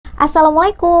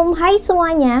Assalamualaikum, hai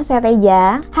semuanya, saya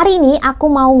Teja. Hari ini aku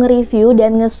mau nge-review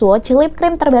dan nge-swatch lip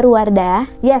cream terbaru Wardah.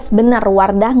 Yes, bener,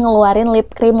 Wardah ngeluarin lip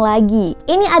cream lagi.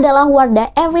 Ini adalah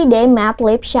Wardah Everyday Matte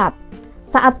Lip Shot.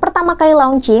 Saat pertama kali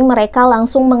launching, mereka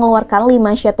langsung mengeluarkan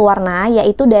 5 shade warna,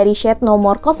 yaitu dari shade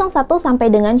nomor 01 sampai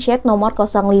dengan shade nomor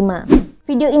 05.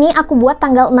 Video ini aku buat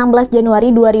tanggal 16 Januari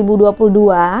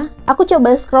 2022. Aku coba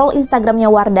scroll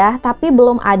Instagramnya Wardah, tapi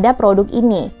belum ada produk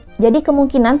ini. Jadi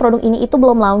kemungkinan produk ini itu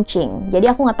belum launching. Jadi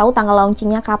aku nggak tahu tanggal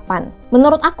launchingnya kapan.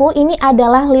 Menurut aku ini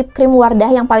adalah lip cream Wardah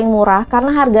yang paling murah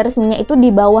karena harga resminya itu di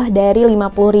bawah dari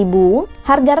 50.000.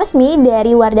 Harga resmi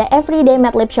dari Wardah Everyday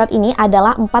Matte Lip Shot ini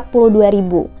adalah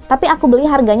 42.000. Tapi aku beli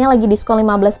harganya lagi diskon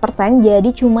 15%, jadi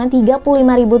cuma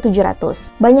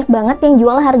 35.700. Banyak banget yang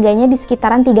jual harganya di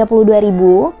sekitaran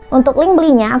 32.000. Untuk link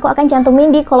belinya aku akan cantumin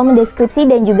di kolom deskripsi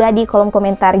dan juga di kolom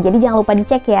komentar. Jadi jangan lupa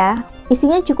dicek ya.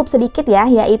 Isinya cukup sedikit ya,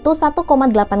 yaitu 1,8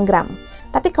 gram.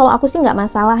 Tapi kalau aku sih nggak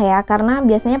masalah ya, karena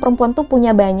biasanya perempuan tuh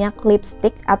punya banyak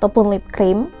lipstick ataupun lip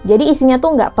cream. Jadi isinya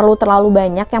tuh nggak perlu terlalu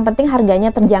banyak, yang penting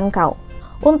harganya terjangkau.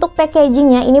 Untuk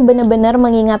packagingnya ini bener-bener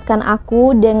mengingatkan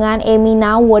aku dengan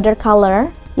Emina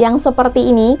watercolor yang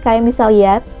seperti ini, kalian bisa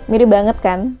lihat, mirip banget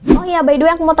kan? Oh ya, by the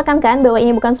way aku mau tekankan bahwa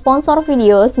ini bukan sponsor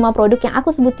video. Semua produk yang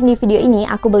aku sebutin di video ini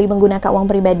aku beli menggunakan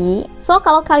uang pribadi. So,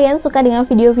 kalau kalian suka dengan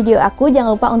video-video aku,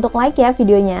 jangan lupa untuk like ya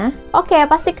videonya. Oke,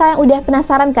 pasti kalian udah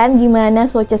penasaran kan gimana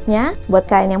swatches-nya?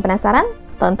 Buat kalian yang penasaran,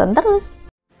 tonton terus!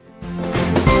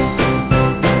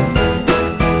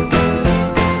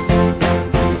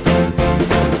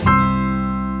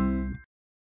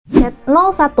 Shade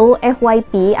 01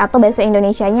 FYP atau bahasa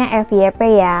Indonesianya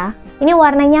FYP ya. Ini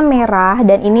warnanya merah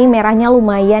dan ini merahnya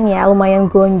lumayan ya, lumayan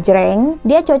gonjreng.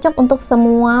 Dia cocok untuk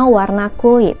semua warna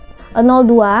kulit.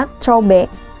 02 throwback.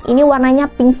 Ini warnanya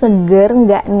pink seger,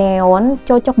 nggak neon,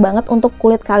 cocok banget untuk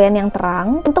kulit kalian yang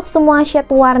terang. Untuk semua shade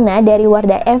warna dari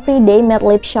Wardah Everyday Matte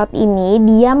Lip Shot ini,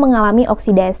 dia mengalami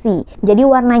oksidasi. Jadi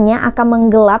warnanya akan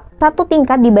menggelap satu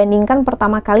tingkat dibandingkan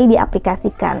pertama kali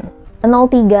diaplikasikan.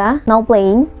 03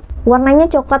 nowplaying. Warnanya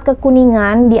coklat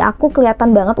kekuningan, di aku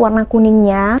kelihatan banget warna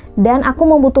kuningnya. Dan aku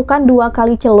membutuhkan 2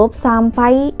 kali celup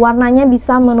sampai warnanya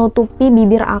bisa menutupi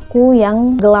bibir aku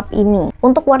yang gelap ini.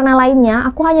 Untuk warna lainnya,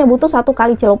 aku hanya butuh 1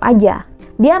 kali celup aja.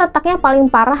 Dia retaknya paling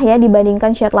parah ya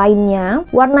dibandingkan shade lainnya.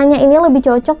 Warnanya ini lebih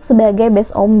cocok sebagai base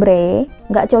ombre.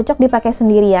 Nggak cocok dipakai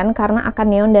sendirian karena akan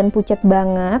neon dan pucat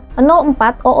banget. 04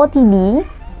 ootd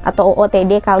atau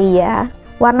ootd kali ya.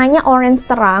 Warnanya orange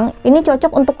terang, ini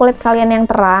cocok untuk kulit kalian yang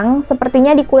terang.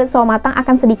 Sepertinya di kulit sawo matang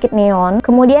akan sedikit neon.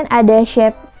 Kemudian ada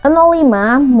shade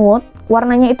 05 mood,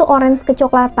 warnanya itu orange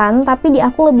kecoklatan, tapi di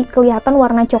aku lebih kelihatan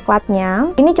warna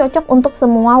coklatnya. Ini cocok untuk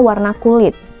semua warna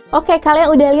kulit. Oke,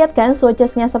 kalian udah lihat kan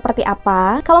swatches-nya seperti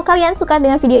apa? Kalau kalian suka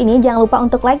dengan video ini, jangan lupa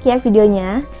untuk like ya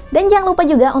videonya. Dan jangan lupa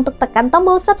juga untuk tekan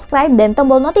tombol subscribe dan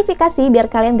tombol notifikasi biar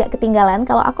kalian gak ketinggalan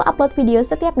kalau aku upload video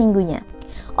setiap minggunya.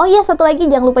 Oh iya, satu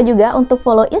lagi jangan lupa juga untuk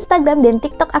follow Instagram dan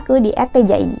TikTok aku di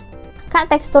 @tejaid.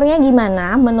 Kak, teksturnya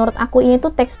gimana? Menurut aku ini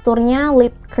tuh teksturnya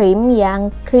lip cream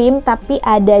yang cream tapi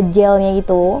ada gelnya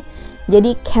gitu.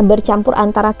 Jadi kayak bercampur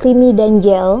antara creamy dan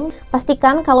gel.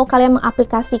 Pastikan kalau kalian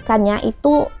mengaplikasikannya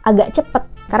itu agak cepet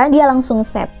karena dia langsung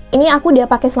set. Ini aku udah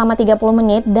pakai selama 30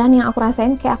 menit dan yang aku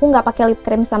rasain kayak aku nggak pakai lip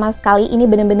cream sama sekali. Ini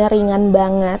bener-bener ringan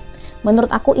banget.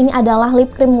 Menurut aku ini adalah lip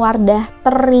cream Wardah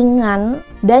teringan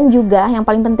dan juga yang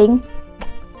paling penting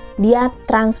dia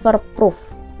transfer proof.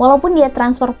 Walaupun dia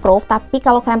transfer proof, tapi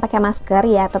kalau kalian pakai masker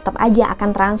ya tetap aja akan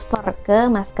transfer ke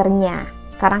maskernya.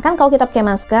 Karena kan kalau kita pakai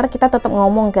masker kita tetap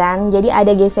ngomong kan, jadi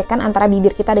ada gesekan antara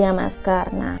bibir kita dengan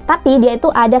masker. Nah, tapi dia itu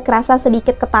ada kerasa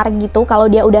sedikit ketar gitu kalau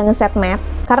dia udah ngeset matte.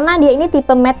 Karena dia ini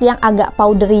tipe matte yang agak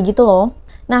powdery gitu loh.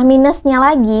 Nah, minusnya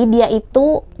lagi dia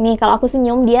itu, nih kalau aku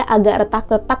senyum dia agak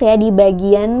retak-retak ya di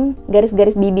bagian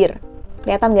garis-garis bibir.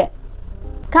 Kelihatan nggak?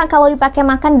 Kak, kalau dipakai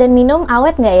makan dan minum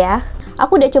awet nggak ya?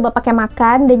 Aku udah coba pakai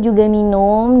makan dan juga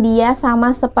minum, dia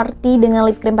sama seperti dengan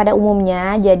lip cream pada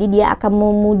umumnya, jadi dia akan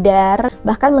memudar.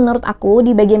 Bahkan menurut aku,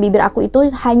 di bagian bibir aku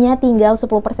itu hanya tinggal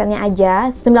 10%-nya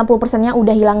aja, 90%-nya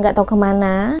udah hilang nggak tahu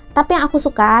kemana. Tapi yang aku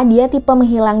suka, dia tipe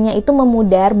menghilangnya itu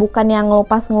memudar, bukan yang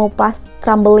ngelupas-ngelupas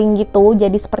crumbling gitu,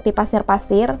 jadi seperti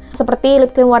pasir-pasir. Seperti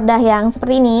lip cream Wardah yang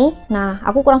seperti ini. Nah,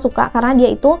 aku kurang suka karena dia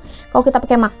itu, kalau kita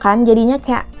pakai makan, jadinya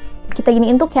kayak kita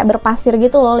giniin tuh kayak berpasir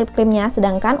gitu loh lip creamnya,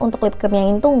 sedangkan untuk lip cream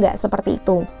yang itu nggak seperti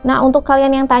itu. Nah, untuk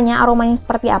kalian yang tanya aromanya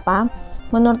seperti apa,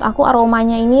 menurut aku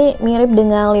aromanya ini mirip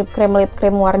dengan lip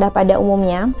cream Wardah pada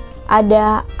umumnya.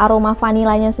 Ada aroma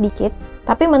vanilanya sedikit,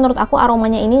 Tapi menurut aku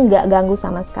aromanya ini nggak ganggu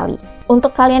sama sekali.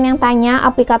 Untuk kalian yang tanya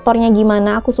aplikatornya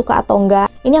gimana, aku suka atau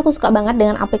enggak, ini aku suka banget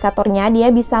dengan aplikatornya.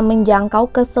 Dia bisa menjangkau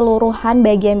keseluruhan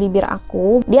bagian bibir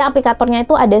aku. Dia aplikatornya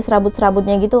itu ada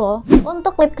serabut-serabutnya gitu loh.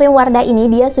 Untuk lip cream Wardah ini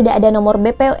dia sudah ada nomor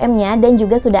BPOM-nya dan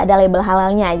juga sudah ada label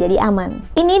halalnya, jadi aman.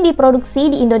 Ini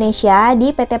diproduksi di Indonesia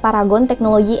di PT Paragon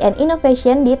Technology and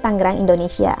Innovation di Tangerang,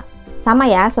 Indonesia. Sama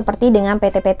ya, seperti dengan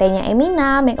PT-PT-nya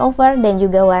Emina, Makeover, dan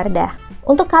juga Wardah.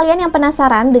 Untuk kalian yang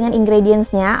penasaran dengan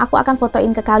ingredients-nya, aku akan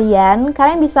fotoin ke kalian.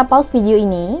 Kalian bisa pause video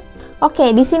ini.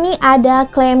 Oke, di sini ada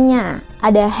klaimnya.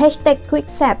 Ada hashtag quick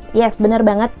set. Yes, bener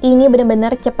banget. Ini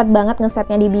bener-bener cepet banget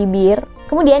ngesetnya di bibir.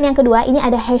 Kemudian yang kedua, ini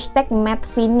ada hashtag matte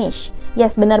finish.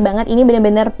 Yes, bener banget. Ini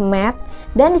bener-bener matte.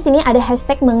 Dan di sini ada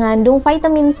hashtag mengandung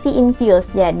vitamin C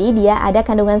infused. Jadi dia ada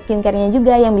kandungan skincare-nya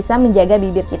juga yang bisa menjaga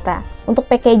bibir kita. Untuk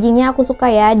packagingnya aku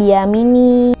suka ya. Dia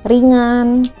mini,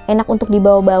 ringan, enak untuk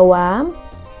dibawa-bawa.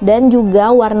 Dan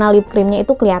juga warna lip creamnya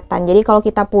itu kelihatan. Jadi kalau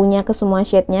kita punya ke semua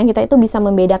shade-nya, kita itu bisa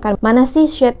membedakan mana sih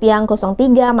shade yang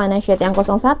 03, mana shade yang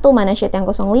 01, mana shade yang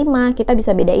 05. Kita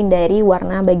bisa bedain dari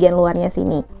warna bagian luarnya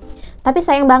sini. Tapi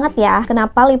sayang banget ya,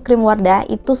 kenapa lip cream Wardah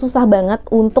itu susah banget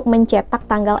untuk mencetak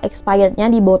tanggal expirednya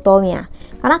di botolnya.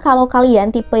 Karena kalau kalian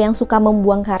tipe yang suka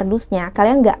membuang kardusnya,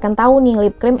 kalian nggak akan tahu nih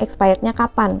lip cream expirednya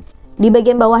kapan. Di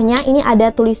bagian bawahnya ini ada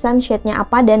tulisan shade-nya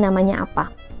apa dan namanya apa.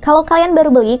 Kalau kalian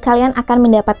baru beli, kalian akan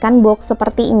mendapatkan box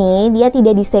seperti ini. Dia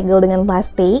tidak disegel dengan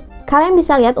plastik. Kalian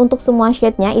bisa lihat untuk semua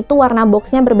shade-nya itu warna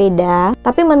boxnya berbeda.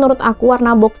 Tapi menurut aku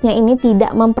warna boxnya ini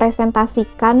tidak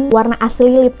mempresentasikan warna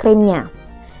asli lip creamnya.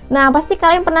 Nah, pasti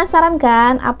kalian penasaran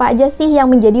kan, apa aja sih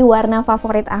yang menjadi warna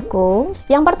favorit aku?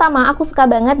 Yang pertama, aku suka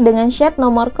banget dengan shade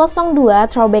nomor 02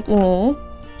 throwback ini.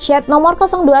 Shade nomor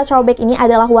 02 throwback ini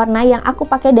adalah warna yang aku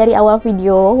pakai dari awal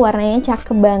video. Warnanya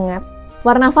cakep banget.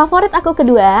 Warna favorit aku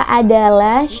kedua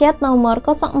adalah shade nomor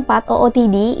 04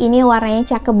 ootd. Ini warnanya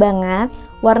cakep banget.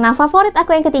 Warna favorit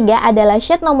aku yang ketiga adalah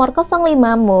shade nomor 05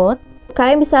 mood.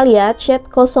 Kalian bisa lihat shade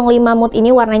 05 mood ini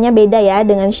warnanya beda ya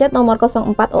dengan shade nomor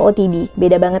 04 ootd.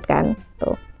 Beda banget kan?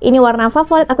 Tuh. Ini warna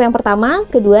favorit aku yang pertama,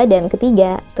 kedua, dan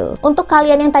ketiga. Tuh. Untuk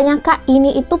kalian yang tanya, Kak,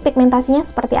 ini itu pigmentasinya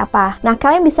seperti apa? Nah,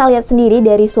 kalian bisa lihat sendiri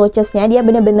dari swatches-nya, dia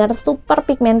bener-bener super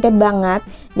pigmented banget.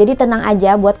 Jadi tenang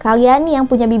aja buat kalian yang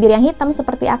punya bibir yang hitam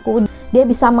seperti aku, dia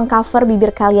bisa mengcover bibir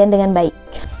kalian dengan baik.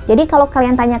 Jadi kalau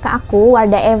kalian tanya ke aku,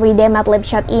 Wardah Everyday Matte Lip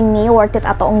Shade ini worth it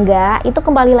atau enggak, itu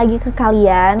kembali lagi ke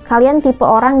kalian. Kalian tipe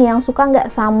orang yang suka nggak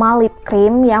sama lip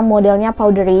cream yang modelnya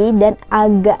powdery dan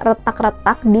agak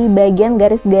retak-retak di bagian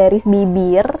garis-garis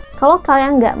bibir. Kalau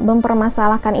kalian nggak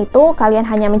mempermasalahkan itu, kalian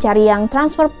hanya mencari yang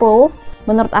transfer proof.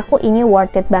 Menurut aku ini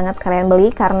worth it banget kalian beli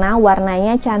karena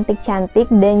warnanya cantik-cantik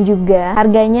dan juga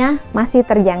harganya masih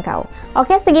terjangkau.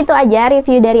 Oke, segitu aja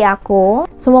review dari aku.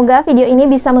 Semoga video ini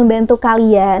bisa membantu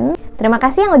kalian. Terima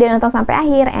kasih yang udah nonton sampai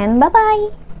akhir and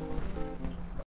bye-bye!